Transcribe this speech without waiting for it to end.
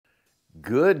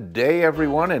Good day,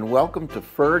 everyone, and welcome to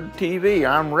Ferg TV.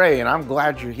 I'm Ray, and I'm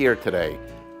glad you're here today.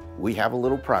 We have a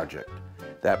little project.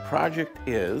 That project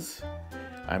is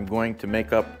I'm going to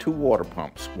make up two water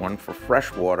pumps, one for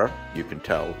fresh water. You can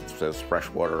tell it says fresh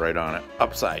water right on it,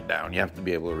 upside down. You have to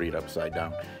be able to read upside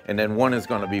down. And then one is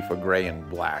going to be for gray and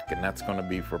black, and that's going to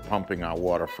be for pumping our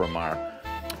water from our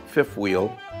fifth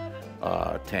wheel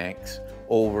tanks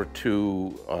over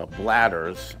to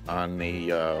bladders on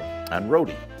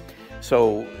Roadie.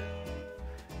 So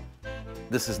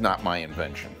this is not my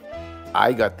invention.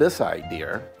 I got this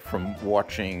idea from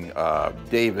watching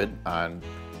David on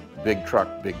Big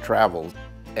Truck, Big Travels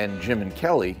and Jim and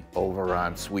Kelly over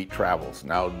on Sweet Travels.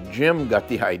 Now Jim got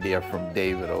the idea from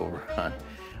David over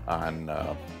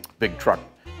on Big Truck,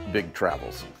 Big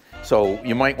Travels. So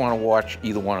you might want to watch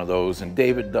either one of those, and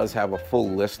David does have a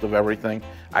full list of everything.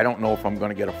 I don't know if I'm going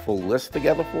to get a full list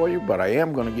together for you, but I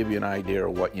am going to give you an idea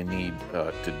of what you need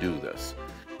to do this.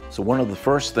 So one of the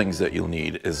first things that you'll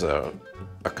need is a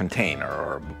container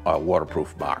or a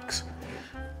waterproof box.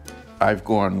 I've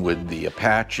gone with the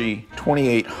Apache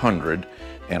 2800,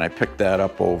 and I picked that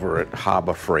up over at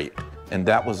Harbor Freight. And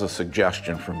that was a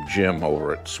suggestion from Jim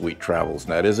over at Sweet Travels.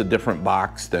 Now, it is a different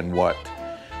box than what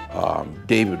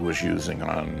David was using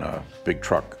on Big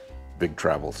Truck, Big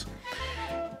Travels.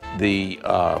 The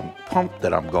pump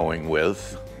that I'm going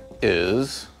with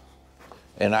is,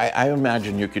 and I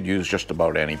imagine you could use just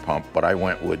about any pump, but I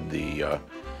went with the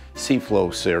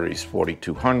Seaflow Series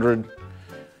 4200.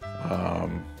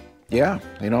 Yeah,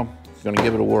 you know, gonna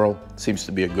give it a whirl. Seems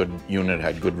to be a good unit,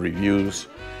 had good reviews.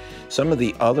 Some of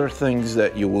the other things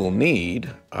that you will need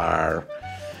are,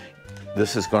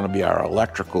 this is going to be our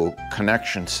electrical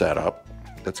connection setup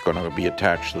that's going to be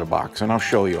attached to the box. And I'll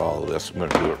show you all of this. I'm going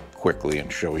to do it quickly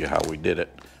and show you how we did it,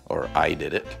 or I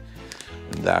did it.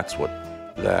 And that's what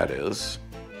that is.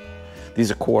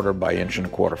 These are 1/4 by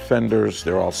 1.25" fenders.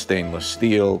 They're all stainless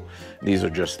steel. These are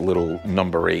just little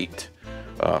number 8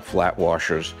 flat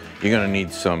washers. You're going to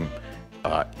need some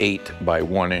 8 by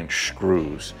 1 inch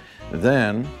screws.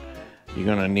 Then you're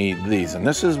going to need these, and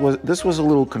this was a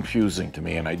little confusing to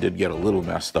me, and I did get a little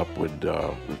messed up with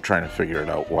trying to figure it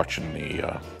out watching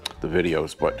the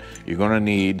videos. But you're going to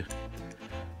need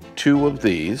 2 of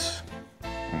these,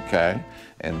 okay?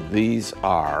 And these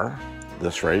are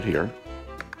this right here.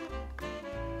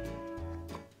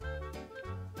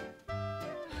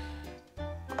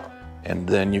 And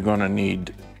then you're going to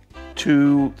need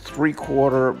 2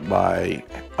 3/4 by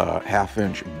 1/2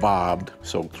 inch bobbed,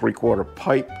 so 3/4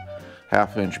 pipe,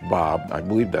 1/2 inch bob. I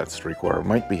believe that's 3/4. It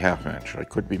might be 1/2 inch. I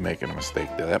could be making a mistake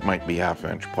there. That might be 1/2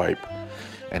 inch pipe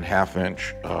and 1/2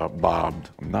 inch bobbed.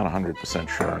 I'm not 100%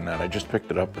 sure on that. I just picked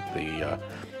it up at the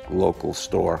local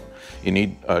store. You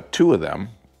need 2 of them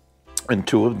and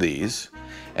 2 of these.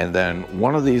 And then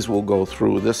one of these will go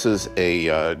through. This is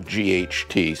a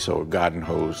GHT, so a garden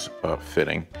hose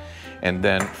fitting. And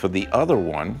then for the other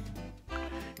one,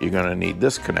 you're going to need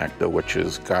this connector, which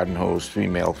is garden hose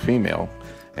female, female.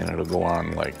 And it'll go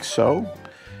on like so,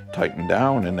 tighten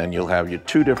down, and then you'll have your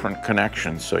 2 different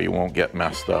connections so you won't get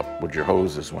messed up with your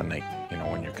hoses when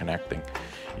when you're connecting.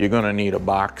 You're going to need a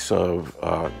box of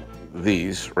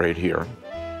these right here,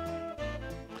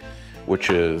 which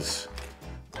is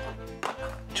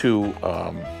 2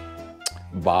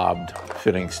 bobbed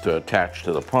fittings to attach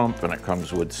to the pump, and it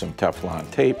comes with some Teflon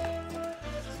tape.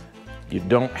 You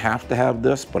don't have to have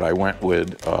this, but I went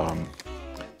with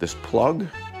this plug,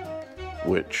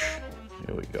 which,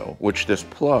 here we go, which this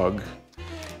plug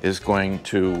is going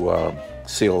to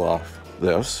seal off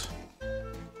this.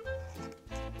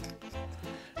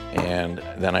 And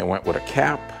then I went with a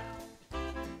cap,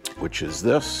 which is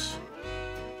this.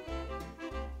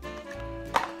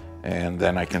 And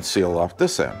then I can seal off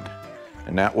this end.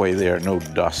 And that way there, no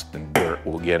dust and dirt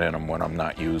will get in them when I'm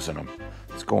not using them.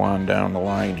 Let's go on down the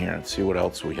line here and see what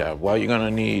else we have. Well, you're gonna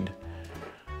need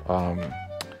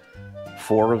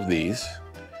 4 of these,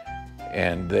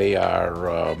 and they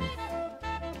are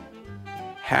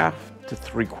 1/2 to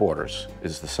 3/4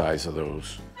 is the size of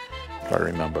those, if I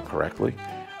remember correctly.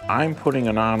 I'm putting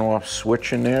an on-off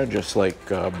switch in there, just like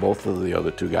both of the other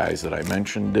 2 guys that I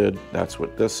mentioned did. That's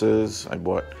what this is. I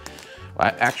bought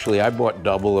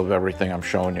double of everything I'm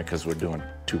showing you because we're doing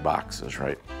 2 boxes,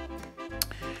 right?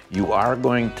 You are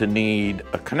going to need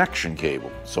a connection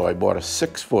cable. So I bought a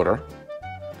 6-footer,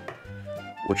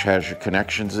 which has your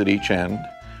connections at each end,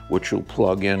 which will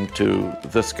plug into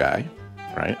this guy,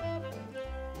 right?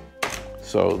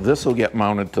 So this will get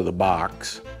mounted to the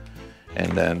box,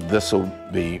 and then this will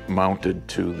be mounted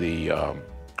to the,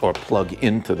 or plug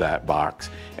into that box.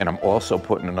 And I'm also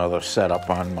putting another setup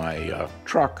on my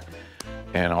truck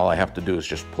and all I have to do is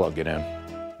just plug it in.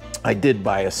 I did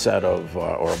buy a set of,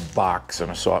 or a box, an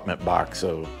assortment box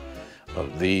of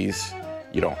these.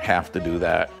 You don't have to do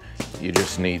that. You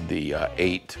just need the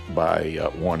 8 by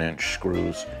 1 inch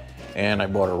screws. And I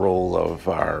bought a roll of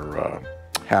our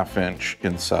 1/2 inch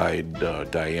inside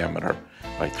diameter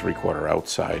by 3/4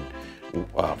 outside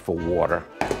for water,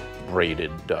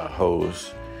 braided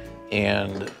hose.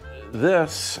 And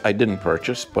this I didn't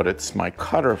purchase, but it's my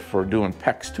cutter for doing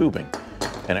PEX tubing.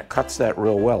 And it cuts that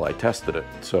real well. I tested it.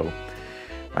 So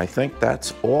I think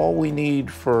that's all we need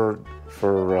for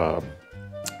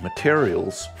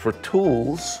materials. For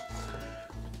tools,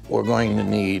 we're going to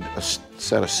need a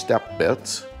set of step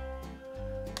bits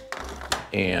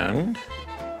and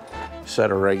a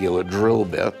set of regular drill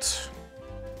bits.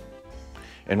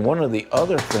 And one of the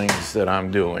other things that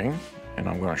I'm doing, and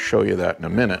I'm going to show you that in a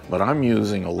minute, but I'm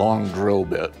using a long drill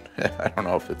bit. I don't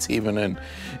know if it's even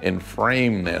in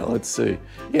frame there. Let's see.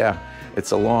 Yeah,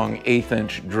 it's a long 1/8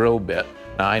 inch drill bit.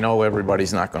 Now I know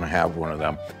everybody's not going to have one of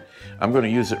them. I'm going to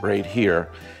use it right here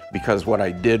because what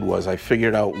I did was I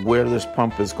figured out where this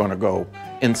pump is going to go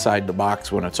inside the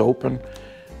box when it's open.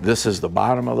 This is the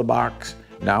bottom of the box.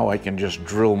 Now I can just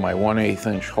drill my 1/8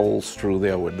 inch holes through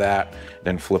there with that,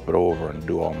 then flip it over and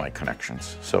do all my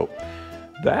connections. So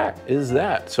that is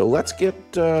that. So let's get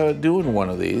doing one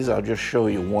of these. I'll just show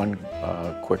you one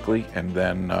quickly, and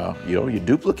then you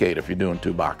duplicate if you're doing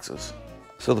 2 boxes.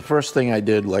 So the first thing I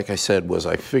did, like I said, was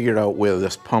I figured out where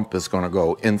this pump is going to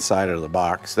go inside of the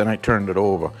box. Then I turned it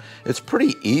over. It's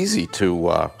pretty easy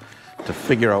to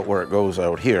figure out where it goes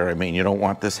out here. I mean, you don't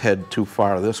want this head too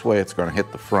far this way. It's going to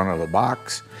hit the front of the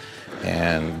box,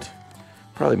 and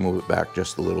probably move it back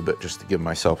just a little bit just to give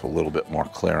myself a little bit more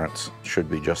clearance. Should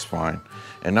be just fine.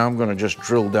 And now I'm going to just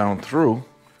drill down through.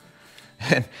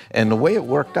 And the way it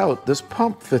worked out, this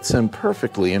pump fits in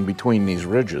perfectly in between these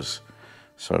ridges.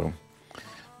 So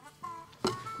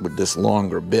with this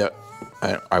longer bit,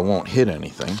 I won't hit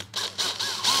anything.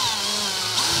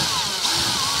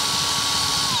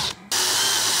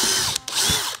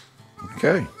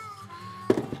 Okay,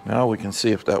 now we can see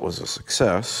if that was a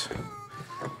success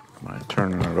by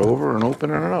turning it over and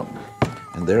opening it up.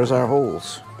 And there's our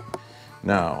holes.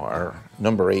 Now our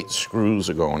number 8 screws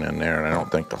are going in there, and I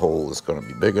don't think the hole is going to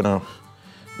be big enough.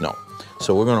 No.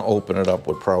 So we're going to open it up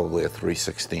with probably a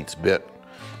 3/16 bit.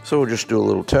 So we'll just do a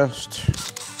little test.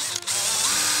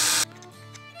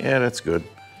 Yeah, that's good.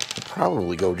 It'll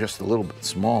probably go just a little bit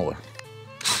smaller.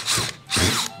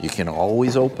 You can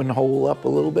always open the hole up a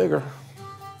little bigger.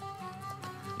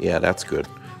 Yeah, that's good.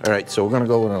 All right, so we're going to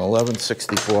go with an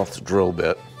 11/64 drill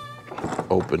bit.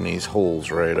 Open these holes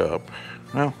right up.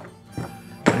 Well,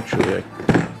 actually, I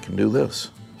can do this.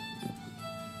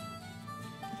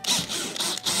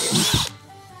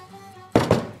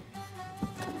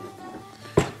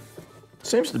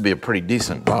 Seems to be a pretty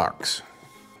decent box.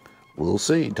 We'll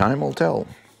see, time will tell.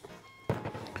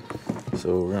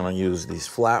 So we're going to use these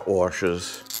flat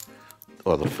washers,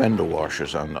 or the fender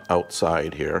washers on the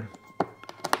outside here.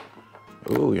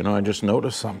 Oh, you know, I just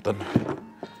noticed something.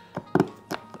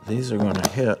 These are going to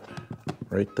hit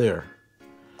right there.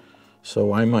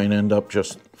 So I might end up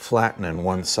just flattening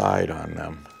one side on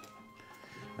them.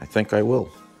 I think I will.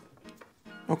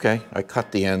 Okay, I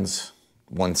cut the ends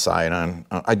one side on.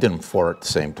 I did them 4 at the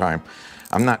same time.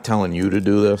 I'm not telling you to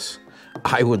do this.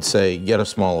 I would say get a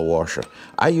smaller washer.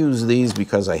 I use these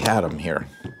because I had them here.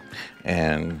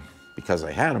 And because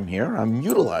I had them here, I'm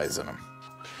utilizing them.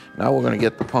 Now we're going to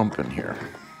get the pump in here.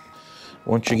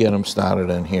 Once you get them started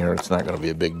in here, it's not going to be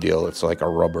a big deal. It's like a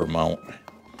rubber mount.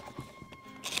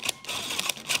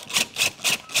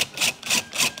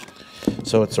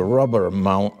 So it's a rubber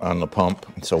mount on the pump.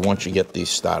 And so once you get these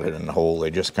started in the hole,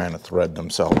 they just kind of thread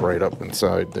themselves right up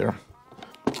inside there.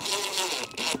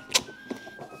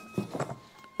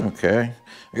 Okay,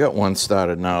 I got one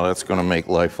started now. That's going to make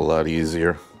life a lot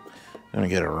easier. I'm going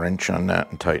to get a wrench on that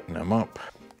and tighten them up.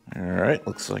 All right,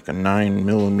 looks like a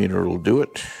 9mm will do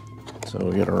it. So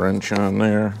we'll get a wrench on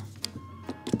there.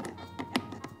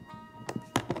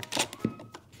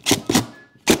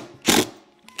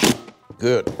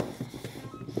 Good.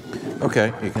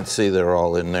 Okay, you can see they're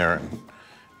all in there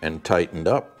and tightened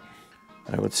up.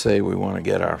 I would say we want to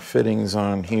get our fittings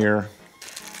on here.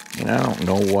 And I don't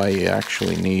know why you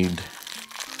actually need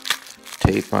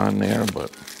tape on there,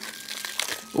 but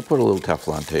we'll put a little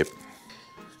Teflon tape.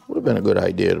 Would have been a good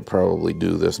idea to probably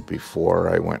do this before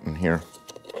I went in here.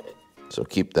 So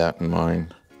keep that in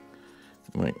mind.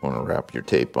 You might want to wrap your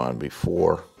tape on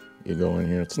before you go in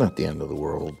here. It's not the end of the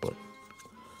world, but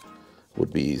it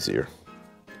would be easier.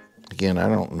 Again, I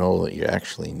don't know that you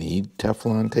actually need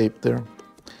Teflon tape there,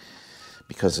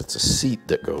 because it's a seat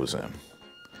that goes in.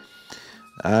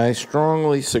 I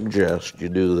strongly suggest you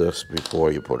do this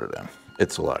before you put it in.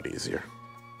 It's a lot easier.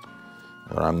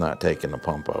 But I'm not taking the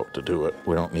pump out to do it.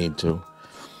 We don't need to.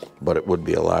 But it would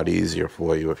be a lot easier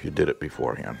for you if you did it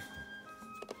beforehand.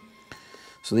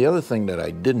 So the other thing that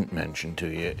I didn't mention to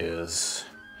you is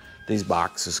these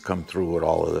boxes come through with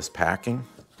all of this packing.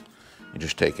 You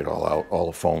just take it all out. All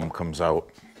the foam comes out.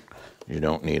 You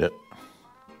don't need it.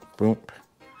 Boom.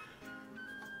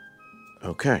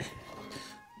 Okay.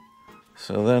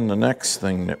 So then the next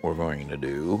thing that we're going to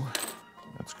do,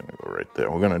 that's going to go right there.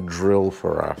 We're going to drill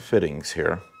for our fittings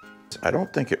here. I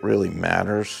don't think it really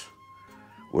matters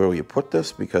where you put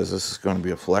this because this is going to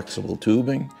be a flexible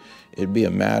tubing. It'd be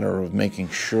a matter of making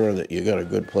sure that you got a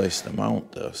good place to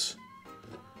mount this.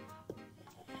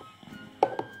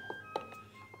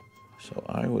 So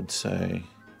I would say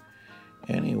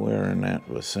anywhere in that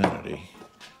vicinity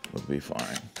would be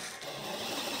fine.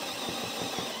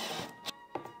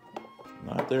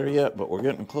 Not there yet, but we're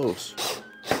getting close.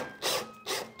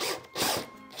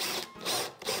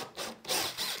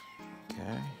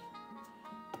 Okay.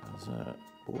 How's that?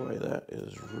 Boy, that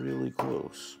is really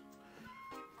close.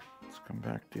 Let's come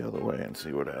back the other way and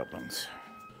see what happens.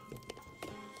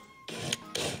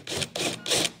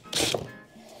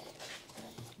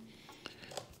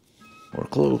 We're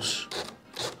close.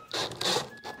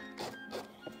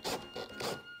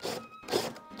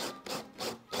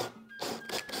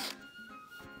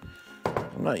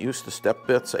 I'm not used to step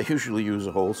bits. I usually use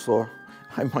a hole saw.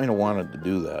 I might have wanted to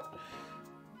do that,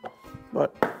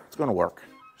 but it's gonna work.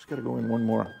 Just gotta go in one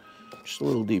more, just a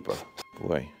little deeper.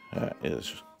 Boy, that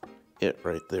is it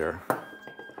right there.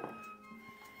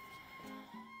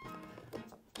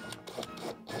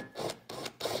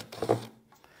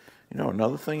 You know,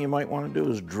 another thing you might want to do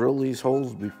is drill these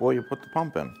holes before you put the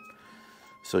pump in.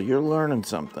 So you're learning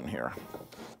something here.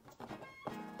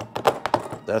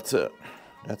 That's it.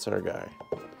 That's our guy.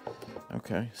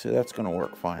 Okay, see, that's going to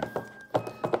work fine.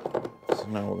 So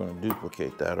now we're going to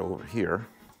duplicate that over here.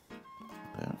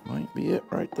 That might be it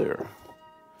right there.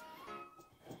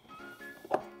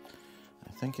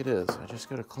 I think it is. I just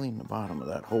got to clean the bottom of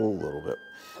that hole a little bit.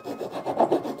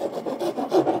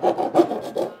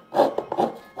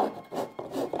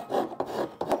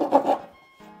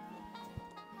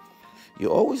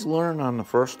 You always learn on the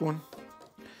first one.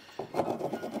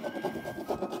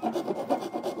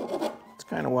 It's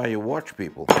kind of why you watch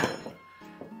people.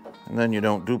 And then you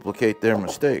don't duplicate their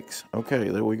mistakes. Okay,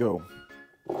 there we go.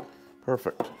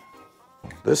 Perfect.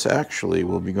 This actually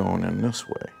will be going in this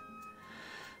way.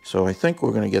 So I think we're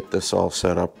going to get this all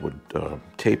set up with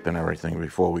tape and everything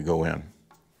before we go in.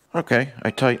 Okay,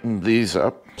 I tightened these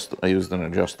up. I used an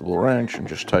adjustable wrench and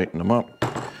just tightened them up.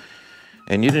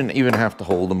 And you didn't even have to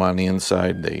hold them on the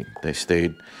inside. They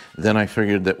stayed. Then I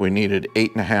figured that we needed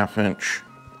 8.5-inch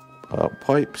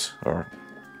pipes or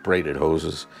braided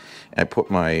hoses. I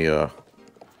put my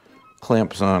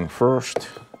clamps on first.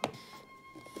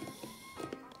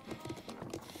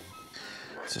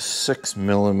 It's a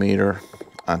 6mm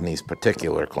on these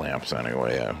particular clamps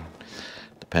anyway.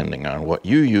 Depending on what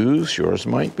you use, yours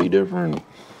might be different.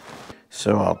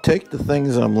 So I'll take the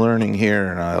things I'm learning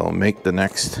here and I'll make the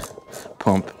next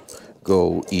pump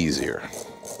go easier.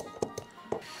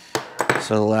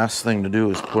 So the last thing to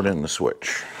do is put in the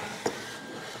switch.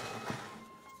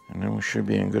 And then we should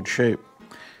be in good shape.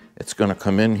 It's going to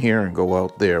come in here and go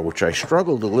out there, which I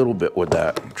struggled a little bit with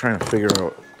that. I'm trying to figure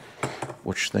out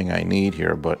which thing I need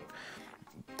here, but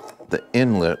the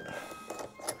inlet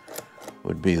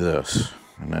would be this.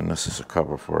 And then this is a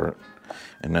cover for it.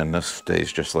 And then this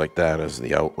stays just like that as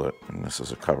the outlet, and this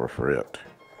is a cover for it.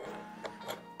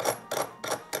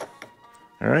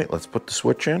 All right, let's put the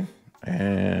switch in,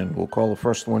 and we'll call the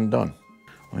first one done.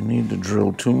 We need to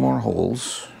drill 2 more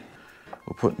holes.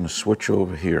 We're putting the switch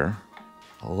over here.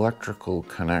 Electrical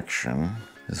connection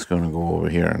is going to go over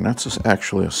here, and that's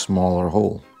actually a smaller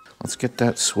hole. Let's get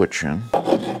that switch in. All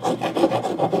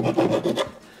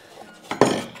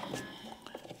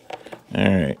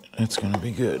right, that's going to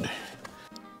be good.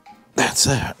 That's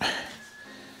that.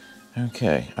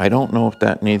 Okay, I don't know if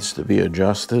that needs to be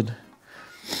adjusted,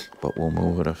 but we'll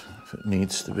move it if it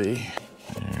needs to be.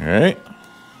 All right,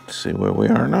 let's see where we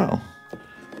are now.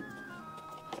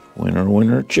 Winner,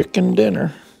 winner, chicken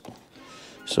dinner.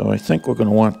 So I think we're going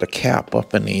to want the cap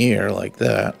up in the air like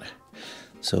that,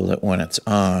 so that when it's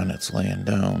on, it's laying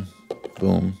down.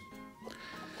 Boom.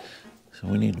 So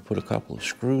we need to put a couple of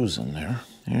screws in there.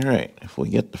 All right, if we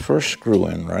get the first screw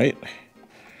in right,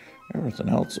 everything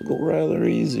else will go rather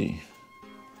easy.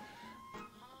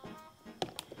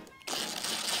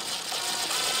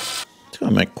 It's going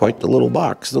make quite the little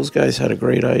box. Those guys had a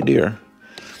great idea.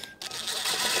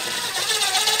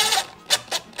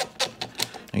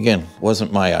 Again,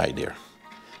 wasn't my idea.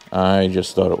 I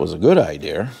just thought it was a good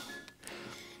idea,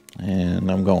 and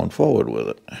I'm going forward with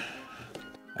it.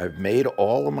 I've made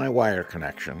all of my wire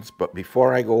connections, but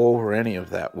before I go over any of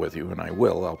that with you, and I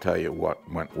will, I'll tell you what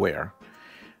went where,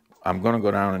 I'm going to go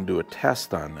down and do a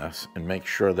test on this and make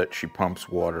sure that she pumps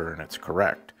water and it's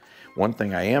correct. One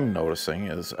thing I am noticing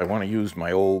is I want to use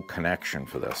my old connection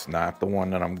for this, not the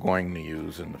one that I'm going to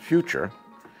use in the future,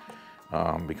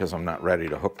 because I'm not ready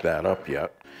to hook that up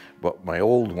yet. But my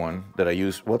old one that I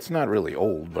use, well, it's not really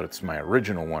old, but it's my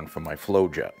original one for my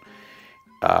FlowJet.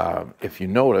 If you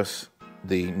notice,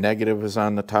 the negative is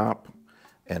on the top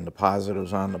and the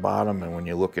positive's on the bottom, and when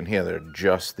you look in here, they're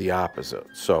just the opposite.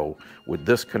 So with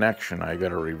this connection, I got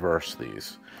to reverse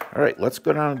these. All right, let's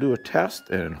go down and do a test,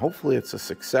 and hopefully it's a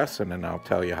success, and then I'll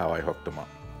tell you how I hooked them up.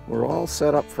 We're all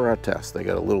set up for our test. I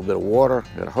got a little bit of water,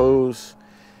 got a hose,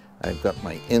 I've got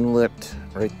my inlet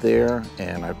right there,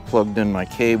 and I've plugged in my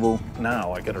cable.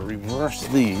 Now I got to reverse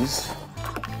these.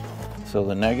 So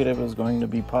the negative is going to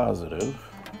be positive.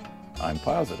 I'm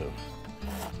positive.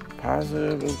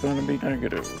 Positive is going to be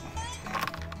negative.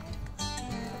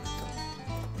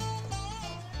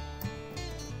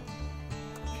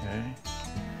 Okay,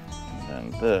 and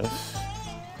then this,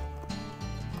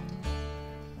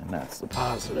 and that's the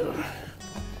positive.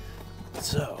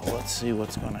 So let's see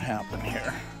what's going to happen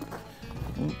here.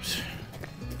 Oops.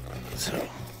 So.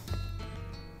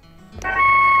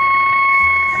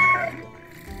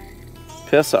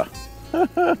 Pissa.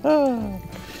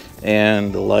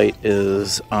 And the light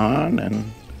is on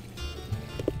and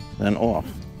then off.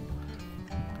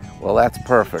 Well, that's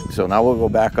perfect. So now we'll go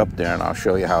back up there and I'll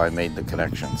show you how I made the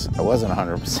connections. I wasn't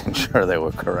 100% sure they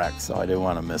were correct, so I didn't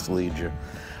want to mislead you.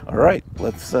 All right,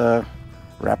 let's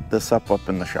wrap this up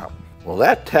in the shop. Well,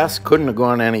 that test couldn't have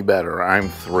gone any better. I'm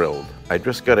thrilled. I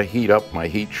just got to heat up my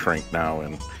heat shrink now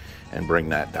and bring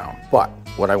that down. But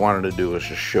what I wanted to do is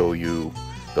just show you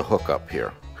the hookup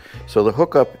here. So the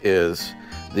hookup is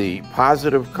the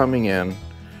positive coming in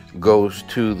goes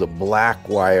to the black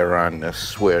wire on this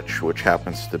switch, which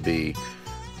happens to be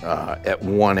at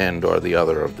one end or the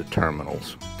other of the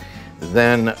terminals.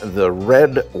 Then the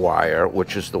red wire,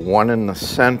 which is the one in the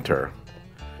center,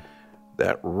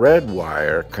 that red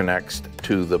wire connects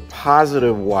to the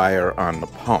positive wire on the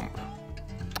pump.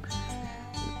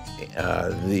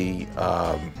 The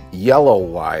yellow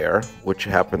wire, which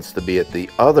happens to be at the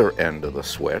other end of the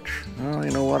switch. Well,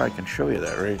 you know what? I can show you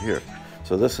that right here.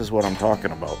 So this is what I'm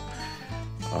talking about.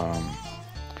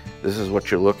 This is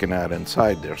what you're looking at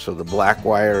inside there. So the black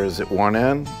wire is at one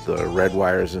end, the red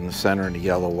wire is in the center, and the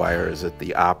yellow wire is at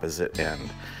the opposite end.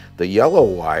 The yellow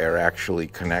wire actually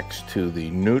connects to the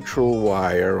neutral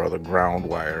wire, or the ground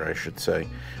wire, I should say,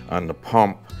 on the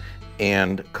pump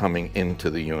and coming into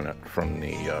the unit from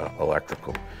the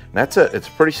electrical. And that's it. It's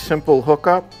a pretty simple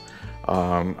hookup.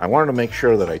 I wanted to make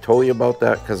sure that I told you about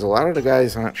that because a lot of the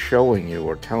guys aren't showing you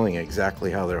or telling you exactly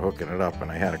how they're hooking it up,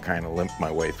 and I had to kind of limp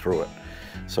my way through it.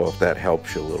 So if that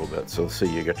helps you a little bit. So see,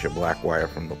 you got your black wire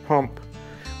from the pump,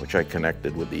 which I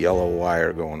connected with the yellow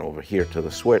wire going over here to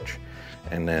the switch,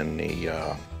 and then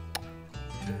the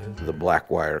black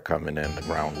wire coming in, the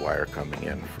ground wire coming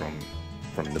in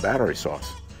from the battery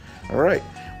source. All right,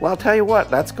 well, I'll tell you what,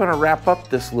 that's going to wrap up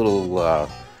this little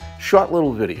short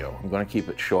little video. I'm going to keep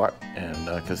it short, and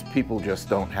because people just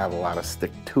don't have a lot of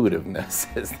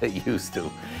stick-to-itiveness as they used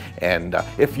to. And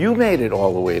if you made it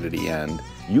all the way to the end,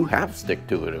 you have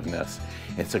stick-to-itiveness.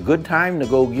 It's a good time to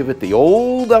go give it the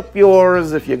old up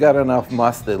yours if you got enough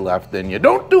mustard left in you.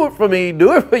 Don't do it for me,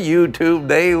 do it for YouTube.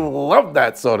 They love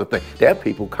that sort of thing. They have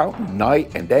people counting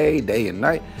night and day, day and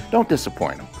night. Don't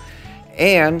disappoint them.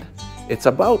 And it's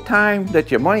about time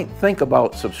that you might think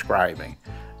about subscribing.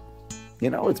 You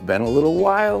know, it's been a little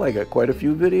while. I got quite a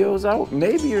few videos out.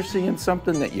 Maybe you're seeing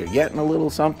something that you're getting a little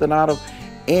something out of.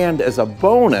 And as a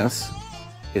bonus,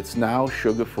 it's now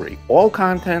sugar-free. All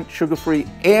content sugar-free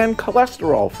and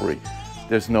cholesterol-free.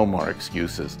 There's no more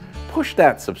excuses. Push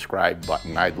that subscribe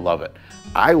button. I'd love it.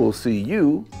 I will see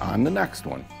you on the next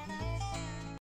one.